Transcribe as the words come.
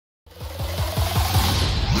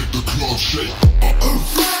What's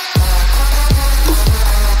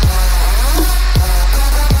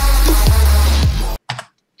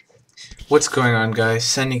going on, guys?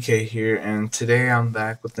 SennyK here, and today I'm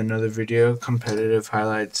back with another video, competitive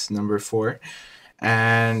highlights number 4,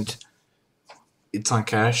 and it's on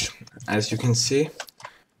cash, as you can see.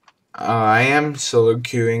 I am solo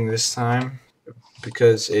queuing this time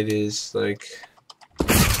because it is like,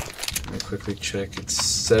 let me quickly check, it's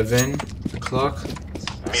 7 o'clock.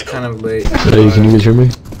 It's kind of late. Hey, can you guys hear me?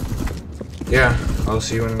 Yeah, I'll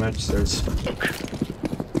see you when the match starts.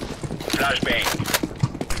 Flashbang.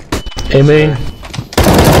 Hey, man.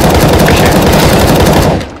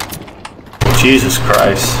 Jesus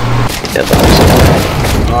Christ.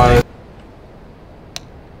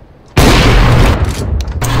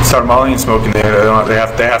 Start mollying and smoking there. They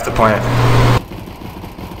have to plant.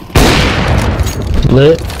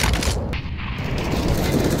 Lit.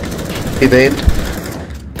 He made.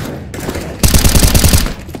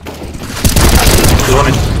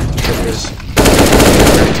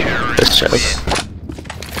 This joke.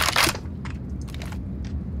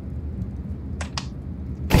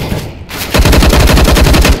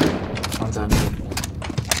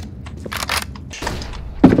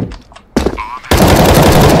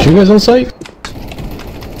 You guys on site?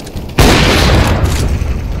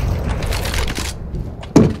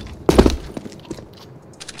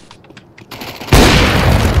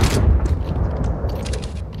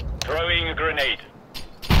 Throwing a grenade.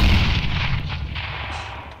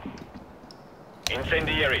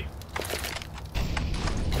 Incendiary.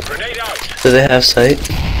 Grenade out. Do they have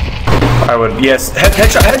sight? I would. Yes.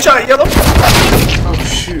 Headshot. Yellow. Oh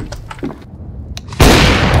shoot.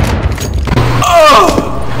 Oh.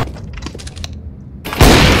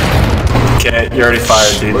 Okay, you're already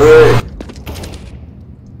fired, dude.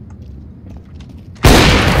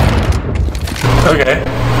 Okay.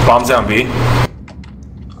 Bombs down B.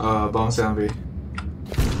 Bombs down B.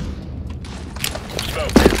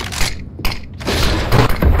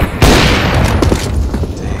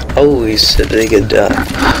 Oh, he's sitting in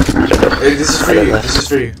Hey, this is for you. This is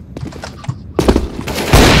for you.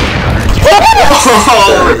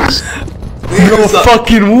 No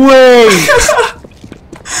fucking way!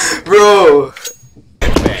 Bro!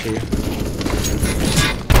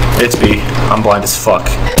 It's B. I'm blind as fuck.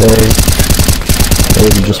 Hey,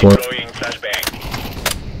 you just won.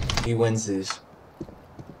 He wins these.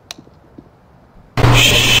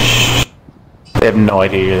 Shh. They have no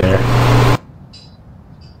idea you're there.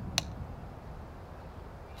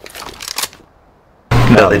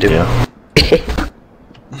 No, they do.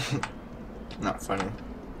 Not funny.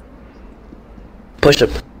 Push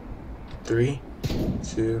him. 3,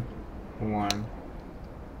 2, 1.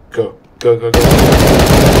 Go. Go, go, go.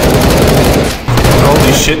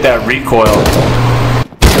 Holy shit, that recoil.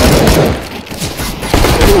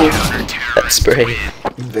 That spray.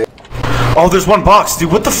 Oh, there's one box,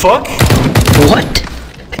 dude. What the fuck? What?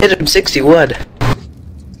 Hit him 61.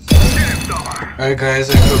 Alright, guys,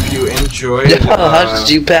 I hope you enjoyed. How did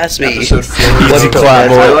you pass me? Episode 4 Easy clap,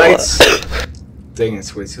 boy. highlights. Dang,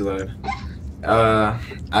 it's way too loud.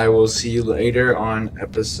 I will see you later on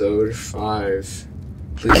episode 5.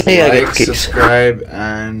 Please Hey, like, subscribe,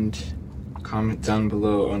 and comment down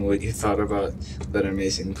below on what you thought about that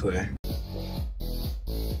amazing play.